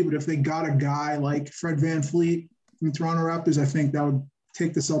VanVleet, but if they got a guy like Fred VanVleet from the Toronto Raptors, I think that would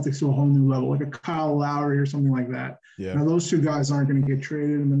take the Celtics to a whole new level, like a Kyle Lowry or something like that. Yeah. Now, those two guys aren't going to get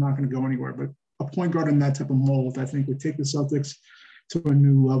traded and they're not going to go anywhere, but a point guard in that type of mold, I think, would take the Celtics to a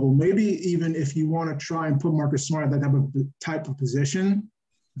new level. Maybe even if you want to try and put Marcus Smart at that type of position,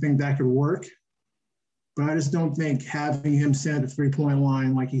 I think that could work. But I just don't think having him stand at the three-point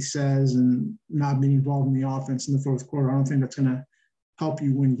line like he says and not being involved in the offense in the fourth quarter, I don't think that's going to help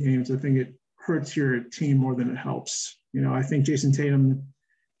you win games. I think it hurts your team more than it helps. I think Jason Tatum,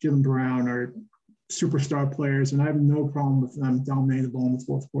 Jaylen Brown are superstar players, and I have no problem with them dominating the ball in the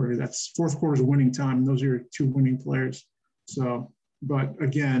fourth quarter. That's fourth quarter is winning time, and those are your two winning players. So, but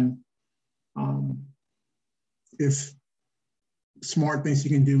again, if Smart thinks he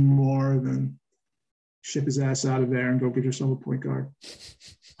can do more, then ship his ass out of there and go get yourself a point guard.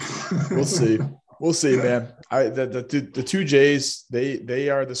 We'll see. We'll see, man. The two J's, they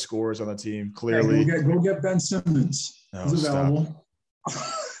are the scorers on the team. Clearly, go get Ben Simmons. No, He's available.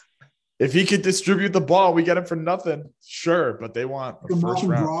 If he could distribute the ball, we get him for nothing. Sure, but they want a first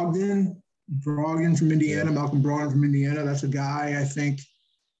round. Brogdon from Indiana, yeah. Malcolm Brogdon from Indiana. That's a guy I think,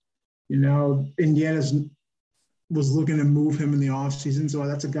 Indiana's was looking to move him in the offseason. So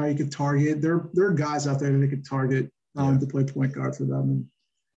that's a guy you could target. There are guys out there that they could target to play point guard for them. And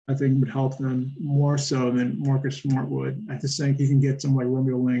I think it would help them more so than Marcus Smart would. I just think you can get some like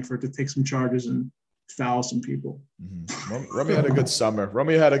Romeo Langford to take some charges and foul some people. Mm-hmm. Romeo had a good summer.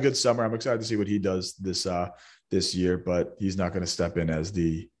 I'm excited to see what he does this this year, but he's not going to step in as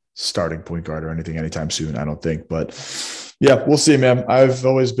the starting point guard or anything anytime soon, I don't think. But yeah, we'll see, man. I've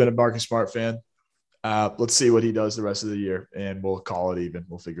always been a Marcus Smart fan. Let's see what he does the rest of the year, and we'll call it even.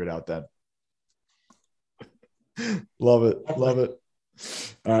 We'll figure it out then. Love it. Love it.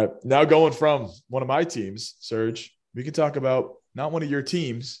 All right. Now going from one of my teams, Serge, we can talk about not one of your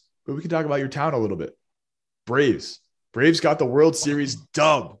teams, but we can talk about your town a little bit. Braves. Braves got the World Series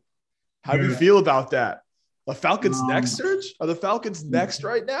dub. How do you feel about that? The Falcons next, Serge? Are the Falcons next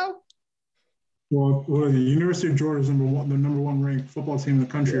right now? Well, the University of Georgia is the number one ranked football team in the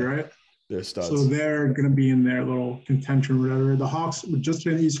country, right? They're studs. So they're going to be in their little contention or whatever. The Hawks were just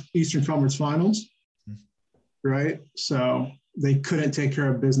in Eastern Conference Finals, right? So they couldn't take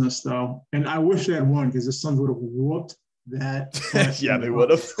care of business, though. And I wish they had won because the Suns would have whooped that. Yeah, they would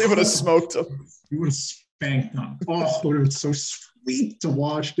have. They would have smoked them. They would have spanked them. Oh, it would have been so sweet to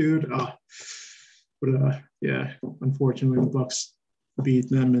watch, dude. Yeah, unfortunately, the Bucks beat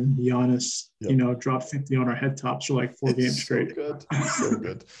them, and Giannis, dropped 50 on our head tops for like 4 games straight. So good. So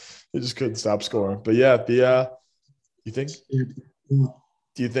good. They just couldn't stop scoring. But yeah, you think? Do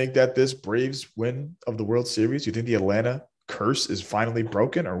you think that this Braves win of the World Series, do you think the Atlanta curse is finally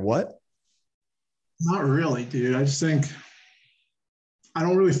broken or what? Not really, dude. I just think I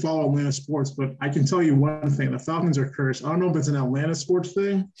don't really follow Atlanta sports, but I can tell you one thing. The Falcons are cursed. I don't know if it's an Atlanta sports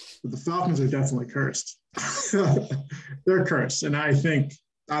thing, but the Falcons are definitely cursed. They're cursed. And I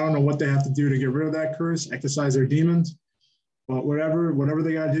don't know what they have to do to get rid of that curse, exercise their demons. But whatever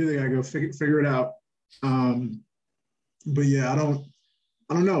they got to do, they got to go figure it out. But yeah, I don't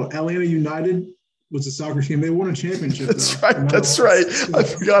know. Atlanta United was a soccer team. They won a championship. That's right. I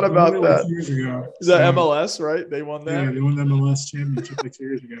forgot about that. 2 years ago. Is that MLS, right? They won that? Yeah, they won the MLS championship like 2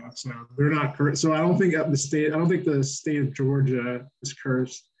 years ago. So they're not cursed. So I don't think the state of Georgia is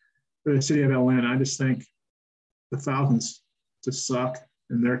cursed, or the city of Atlanta. I just think the Falcons just suck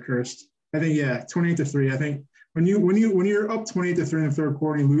and they're cursed. I think 28-3. I think when you're up 28-3 in the third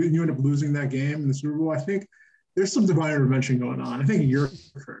quarter and you end up losing that game in the Super Bowl, I think there's some divine intervention going on. I think you're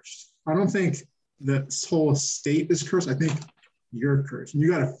cursed. I don't think this whole state is cursed. I think you're cursed. And you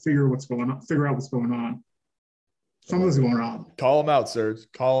got to figure out what's going on. Something's going on. Call them out, Serge.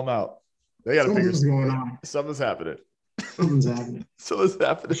 Call them out. They got to figure something's going on. Something's happening. Something's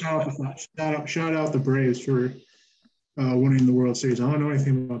happening. Shout out the Braves for winning the World Series. I don't know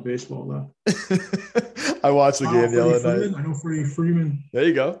anything about baseball, though. I watched the game the other night. I know Freddie Freeman. There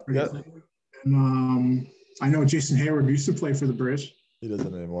you go. Yeah. And I know Jason Hayward used to play for the Braves. He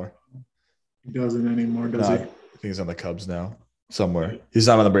doesn't anymore. He doesn't anymore, does he? I think he's on the Cubs now somewhere. He's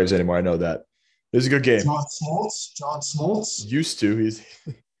not on the Braves anymore. I know that. It was a good game. John Smoltz? Used to. He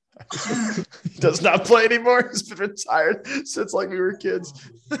does not play anymore. He's been retired since like we were kids.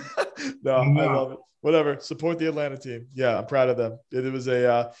 No, I love it. Whatever. Support the Atlanta team. Yeah, I'm proud of them. It was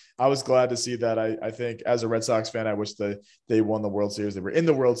I was glad to see that. I think as a Red Sox fan, I wish they won the World Series. They were in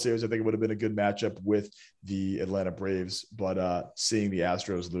the World Series. I think it would have been a good matchup with the Atlanta Braves, but seeing the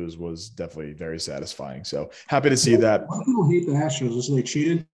Astros lose was definitely very satisfying. So happy to see that. Why do people hate the Astros? Just they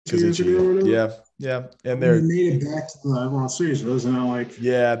cheated 2 years ago or whatever? Yeah. And they made it back to the World Series. Wasn't it like?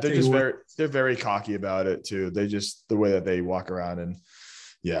 Yeah, they're very cocky about it too. They just the way that they walk around and.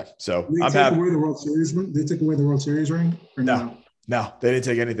 Yeah, so I'm happy. They took away the World Series ring? No, they didn't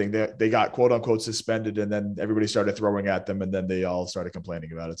take anything. They got quote unquote suspended, and then everybody started throwing at them, and then they all started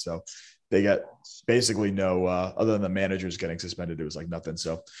complaining about it. So they got basically no, other than the managers getting suspended, it was like nothing.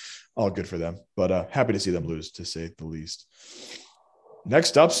 So all good for them, but happy to see them lose, to say the least.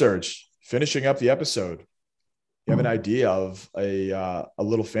 Next up, Serge, finishing up the episode. You have an idea of a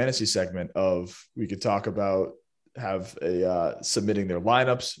little fantasy segment of we could talk about. Have submitting their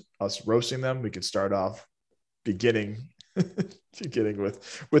lineups, us roasting them. We could start off beginning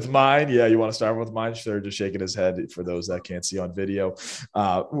with mine. Yeah, you want to start with mine? They're just shaking his head for those that can't see on video.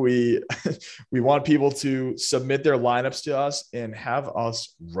 We want people to submit their lineups to us and have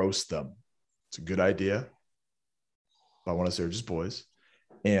us roast them. It's a good idea by one of Serge's boys.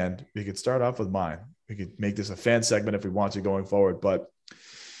 And we could start off with mine. We could make this a fan segment if we want to going forward, but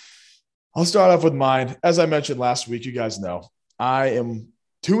I'll start off with mine. As I mentioned last week, you guys know, I am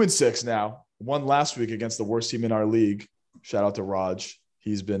 2-6 now. Won last week against the worst team in our league. Shout out to Raj.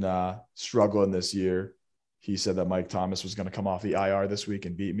 He's been struggling this year. He said that Mike Thomas was going to come off the IR this week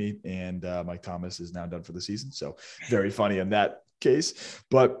and beat me, and Mike Thomas is now done for the season. So very funny in that case.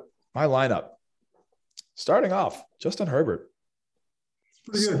 But my lineup, starting off, Justin Herbert.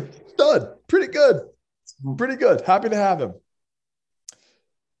 Pretty good. Stud. Pretty good. Happy to have him.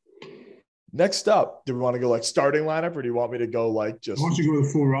 Next up, do we want to go like starting lineup, or do you want me to go like just? I want you to go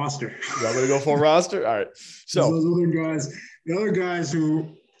with full roster. You want me to go full roster? All right. So those the other guys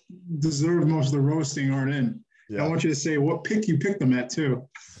who deserve most of the roasting aren't in. Yeah. I want you to say what pick you picked them at too.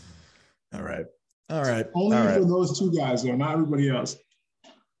 All right. Only for those two guys though, not everybody else.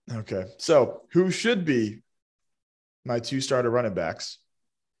 Okay. So who should be my two starter running backs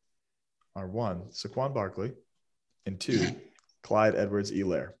are 1, Saquon Barkley, and 2, Clyde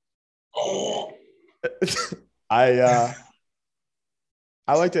Edwards-Helaire. I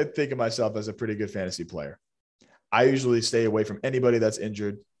like to think of myself as a pretty good fantasy player. I usually stay away from anybody that's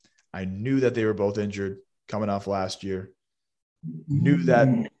injured. I knew that they were both injured coming off last year. Knew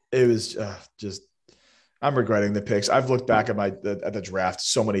that it was just – I'm regretting the picks. I've looked back at the draft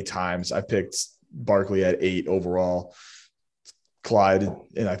so many times. I picked Barkley at 8 overall, Clyde,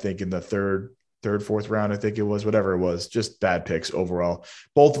 and I think in the third, fourth round, I think it was, whatever it was, just bad picks overall.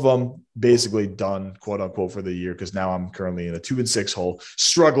 Both of them basically done, quote unquote, for the year, because now I'm currently in a 2-6 hole,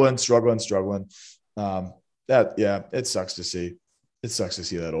 struggling. It sucks to see. It sucks to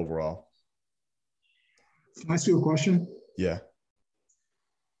see that overall. Can I ask you a question? Yeah.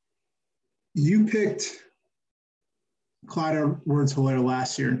 You picked Clyde Edwards-Helaire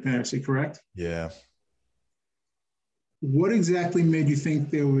last year in fantasy, correct? Yeah. What exactly made you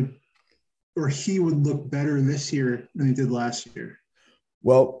think he would look better this year than he did last year?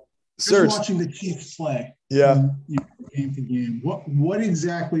 Well, Serge, watching the Chiefs play, yeah, game to game. What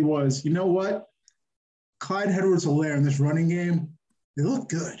exactly was? You know what? Clyde Edwards-Helaire in this running game, they look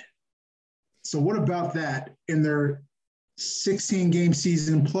good. So what about that in their 16-game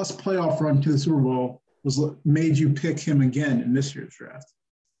season plus playoff run to the Super Bowl made you pick him again in this year's draft?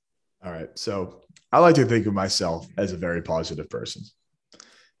 All right. So I like to think of myself as a very positive person.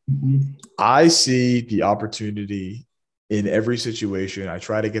 Mm-hmm. I see the opportunity in every situation. I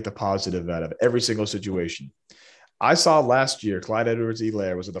try to get the positive out of every single situation. I saw last year, Clyde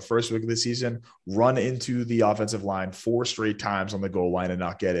Edwards-Helaire was at the first week of the season, run into the offensive line 4 straight times on the goal line and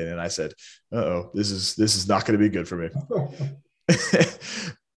not get in. And I said, this is not going to be good for me.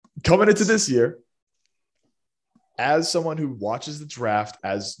 Coming into this year, as someone who watches the draft,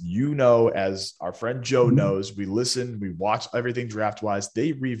 as you know, as our friend Joe knows, we listen, we watch everything draft-wise.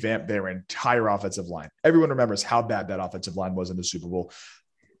 They revamped their entire offensive line. Everyone remembers how bad that offensive line was in the Super Bowl.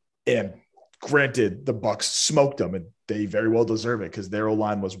 And granted, the Bucs smoked them, and they very well deserve it because their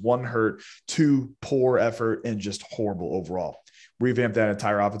O-line was 1 hurt, 2 poor effort, and just horrible overall. Revamped that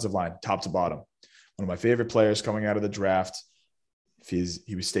entire offensive line, top to bottom. One of my favorite players coming out of the draft. If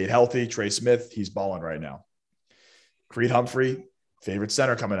he was stayed healthy, Trey Smith, he's balling right now. Creed Humphrey, favorite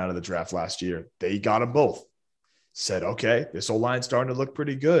center coming out of the draft last year. They got them both. Said, okay, this O-line's starting to look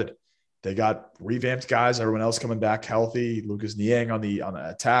pretty good. They got revamped guys, everyone else coming back healthy. Lucas Niang on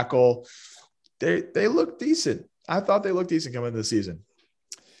the tackle. They look decent. I thought they looked decent coming into the season.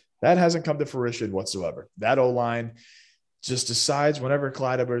 That hasn't come to fruition whatsoever. That O-line just decides whenever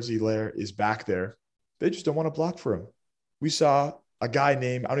Clyde Edwards-Helaire is back there, they just don't want to block for him. We saw a guy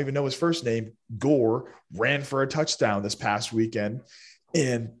named, I don't even know his first name, Gore, ran for a touchdown this past weekend,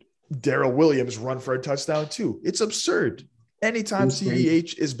 and Darrell Williams run for a touchdown too. It's absurd. Anytime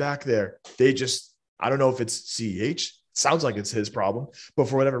CEH is back there, I don't know if it's CEH. Sounds like it's his problem, but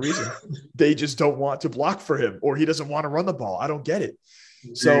for whatever reason, they just don't want to block for him, or he doesn't want to run the ball. I don't get it.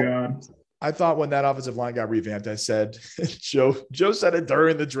 So I thought when that offensive line got revamped, I said, Joe said it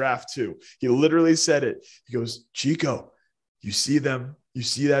during the draft too. He literally said it. He goes, Chico, you see them, you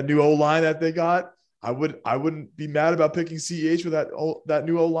see that new O-line that they got? I wouldn't be mad about picking CEH with that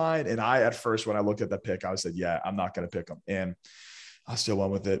new O-line. And at first, when I looked at the pick, I said, yeah, I'm not going to pick them. And I still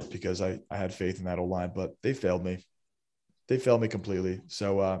went with it because I had faith in that O-line, but they failed me. They failed me completely.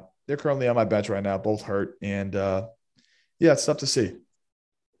 So they're currently on my bench right now, both hurt. And it's tough to see.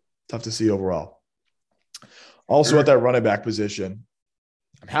 Tough to see overall. Also at that running back position,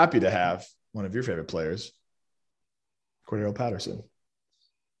 I'm happy to have one of your favorite players, Cordero Patterson.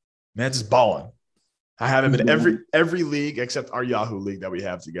 Man's just balling. I have him in every league except our Yahoo league that we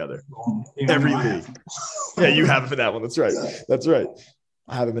have together. Every league. Yeah, you have him in that one. That's right. That's right.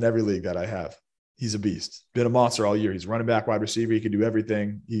 I have him in every league that I have. He's a beast. Been a monster all year. He's running back, wide receiver. He can do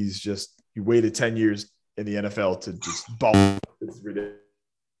everything. He waited 10 years in the NFL to just ball. It's ridiculous.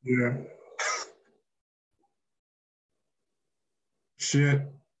 Yeah. Shit.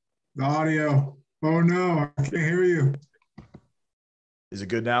 The audio. Oh, no. I can't hear you. Is it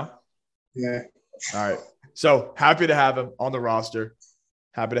good now? Yeah. All right. So happy to have him on the roster.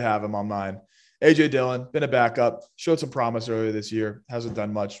 Happy to have him on mine. A.J. Dillon, been a backup, showed some promise earlier this year. Hasn't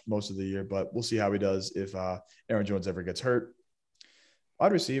done much most of the year, but we'll see how he does if Aaron Jones ever gets hurt.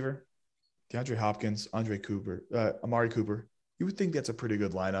 Wide receiver, DeAndre Hopkins, Amari Cooper. You would think that's a pretty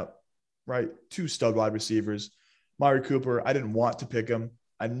good lineup, right? 2 stud wide receivers. Amari Cooper, I didn't want to pick him.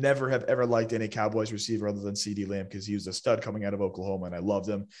 I never have ever liked any Cowboys receiver other than CeeDee Lamb because he was a stud coming out of Oklahoma, and I loved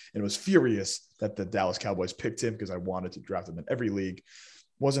him. And was furious that the Dallas Cowboys picked him because I wanted to draft him in every league.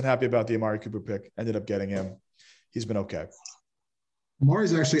 Wasn't happy about the Amari Cooper pick. Ended up getting him. He's been okay.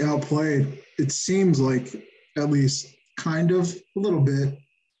 Amari's actually outplayed, it seems like, at least kind of a little bit,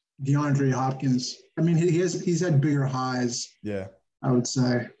 DeAndre Hopkins. I mean, he's had bigger highs. Yeah, I would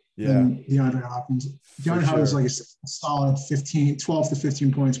say. Than DeAndre Hopkins. DeAndre Hopkins is like a solid 12 to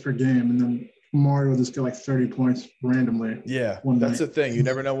 15 points per game, and then Amari will just get like 30 points randomly. Yeah, that's the thing. You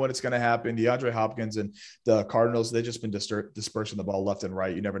never know when it's going to happen. DeAndre Hopkins and the Cardinals, they've just been dispersing the ball left and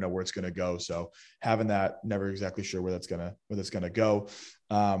right. You never know where it's going to go. So having that, never exactly sure where that's going to go.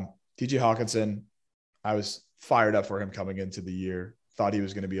 TJ Hawkinson, I was fired up for him coming into the year. Thought he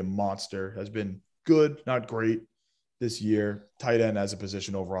was going to be a monster. Has been good, not great this year. Tight end as a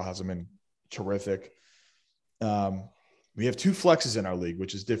position overall hasn't been terrific. We have 2 flexes in our league,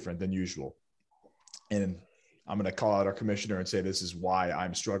 which is different than usual. And I'm going to call out our commissioner and say this is why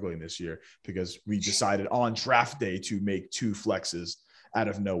I'm struggling this year, because we decided on draft day to make 2 flexes out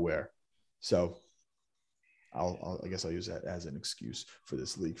of nowhere. So I guess I'll use that as an excuse for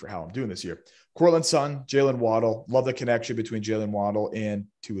this league for how I'm doing this year. Cortland Sutton, Jalen Waddle. Love the connection between Jalen Waddle and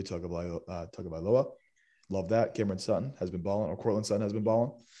Tua Tagovailoa. Love that. Cameron Sutton has been balling, or Cortland Sutton has been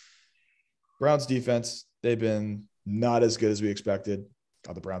balling. Browns defense, they've been not as good as we expected.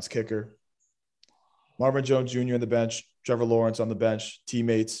 Got the Browns kicker. Marvin Jones Jr. on the bench. Trevor Lawrence on the bench.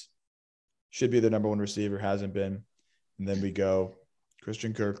 Teammates. Should be the number 1 receiver. Hasn't been. And then we go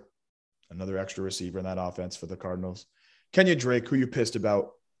Christian Kirk, another extra receiver in that offense for the Cardinals. Kenyon Drake, who you pissed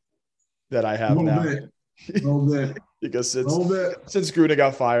about that I have now. A little bit. Because since Gruden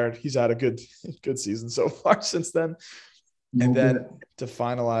got fired, he's had a good season so far since then. And then to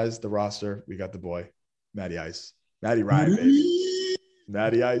finalize the roster, we got the boy, Matty Ice. Matty Ryan, baby.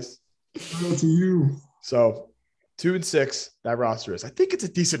 Matty Ice. Shout out to you. So 2-6, that roster is. I think it's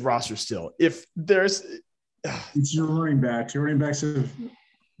a decent roster still. If there's it's your running backs. Your running backs have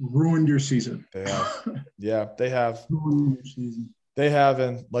ruined your season. They have. Yeah, they have. Ruined your season. They have,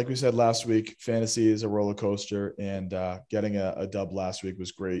 and like we said last week, fantasy is a roller coaster, and getting a dub last week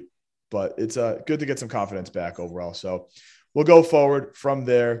was great. But it's good to get some confidence back overall. So we'll go forward from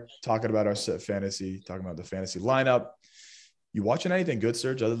there, talking about our fantasy, talking about the fantasy lineup. You watching anything good,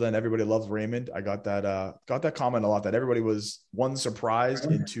 Serge, other than everybody loves Raymond? I got that comment a lot that everybody was, one, surprised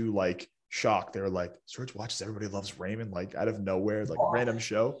and 2, like, shocked. They were like, Serge watches Everybody Loves Raymond, like out of nowhere, like a random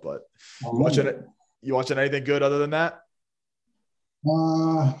show. But you watching anything good other than that?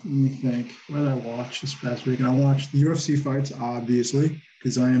 Let me think. What did I watch this past week? And I watched the UFC fights, obviously,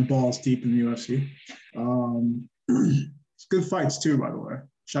 because I am balls deep in the UFC. It's good fights too, by the way.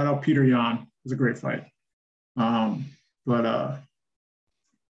 Shout out Peter Yan. It was a great fight. But I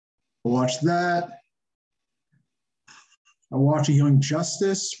watched that. I watched Young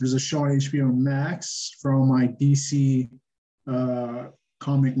Justice. There's a show on HBO Max for all my DC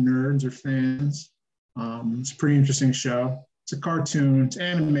comic nerds or fans. It's a pretty interesting show. It's a cartoon. It's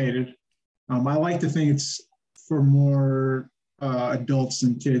animated. I like to think it's for more adults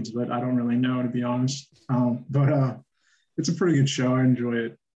than kids, but I don't really know, to be honest. But it's a pretty good show. I enjoy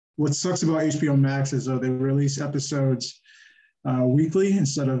it. What sucks about HBO Max is they release episodes weekly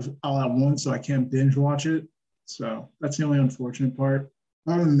instead of all at once, so I can't binge watch it. So that's the only unfortunate part.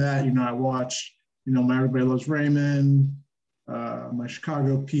 Other than that, I watch, my Everybody Loves Raymond, my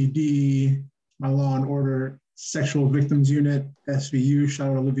Chicago PD, my Law and Order Sexual Victims Unit, SVU,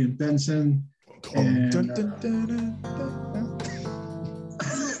 shout out Olivia Benson. And,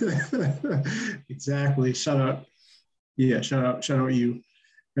 exactly. Shout out you.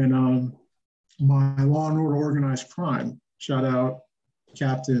 And my Law and Order Organized Crime, shout out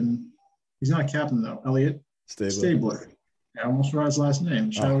Captain. He's not a captain though. Elliot Stabler. I almost forgot his last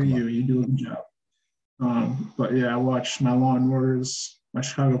name. Shout out to you. You do a good job. But yeah, I watch my Law and Orders, my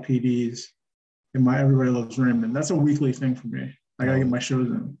Chicago PDs, and my Everybody Loves Raymond. That's a weekly thing for me. I gotta get my shows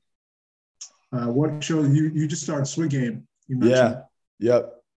in. What show you just started? Squid Game. You mentioned. Yeah.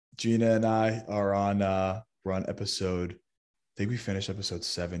 Yep. Gina and I are on. We're on episode. I think we finished episode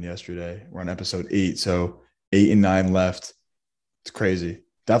 7 yesterday. We're on episode 8, so 8 and 9 left. It's crazy.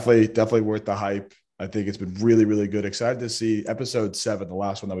 Definitely worth the hype. I think it's been really, really good. Excited to see episode 7, the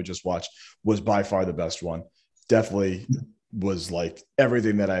last one that we just watched, was by far the best one. Definitely was like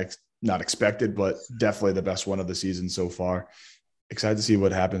everything that I not expected, but definitely the best one of the season so far. Excited to see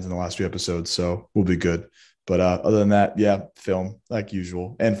what happens in the last few episodes. So we'll be good. But other than that, yeah, film like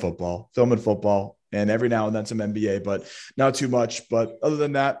usual and football, film and football, and every now and then some NBA, but not too much. But other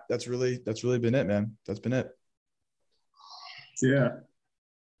than that, that's really been it, man. That's been it. Yeah.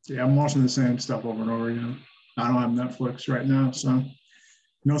 Yeah, I'm watching the same stuff over and over. I don't have Netflix right now, so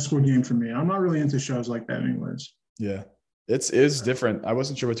no Squid Game for me. I'm not really into shows like that, anyways. Yeah, it's different. I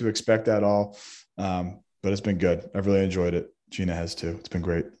wasn't sure what to expect at all, but it's been good. I've really enjoyed it. Gina has too. It's been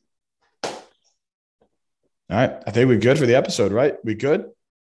great. All right, I think we're good for the episode, right? We good?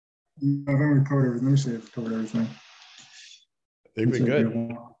 I think we covered everything. Let me see if we covered everything. I think we're good.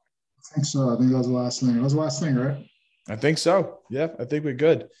 I think so. I think that was the last thing. That was the last thing, right? I think so. Yeah, I think we're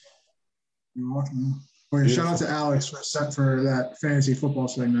good. Well, shout out to Alex for that fantasy football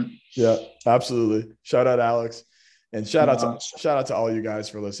segment. Yeah, absolutely. Shout out Alex, and shout out to all you guys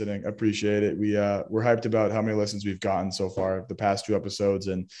for listening. Appreciate it. We're hyped about how many listens we've gotten so far the past 2 episodes,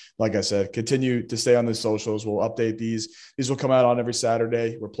 and like I said, continue to stay on the socials. We'll update these. These will come out on every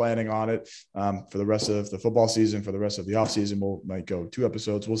Saturday. We're planning on it for the rest of the football season. For the rest of the off season, might go 2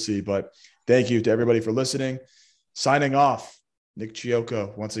 episodes. We'll see. But thank you to everybody for listening. Signing off. Nick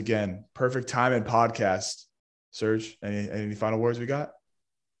Chioco, once again, perfect time and podcast. Serge, any final words we got?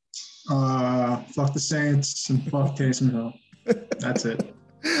 Fuck the Saints and fuck Taysom Hill. That's it.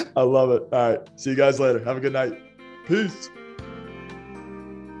 I love it. All right. See you guys later. Have a good night. Peace.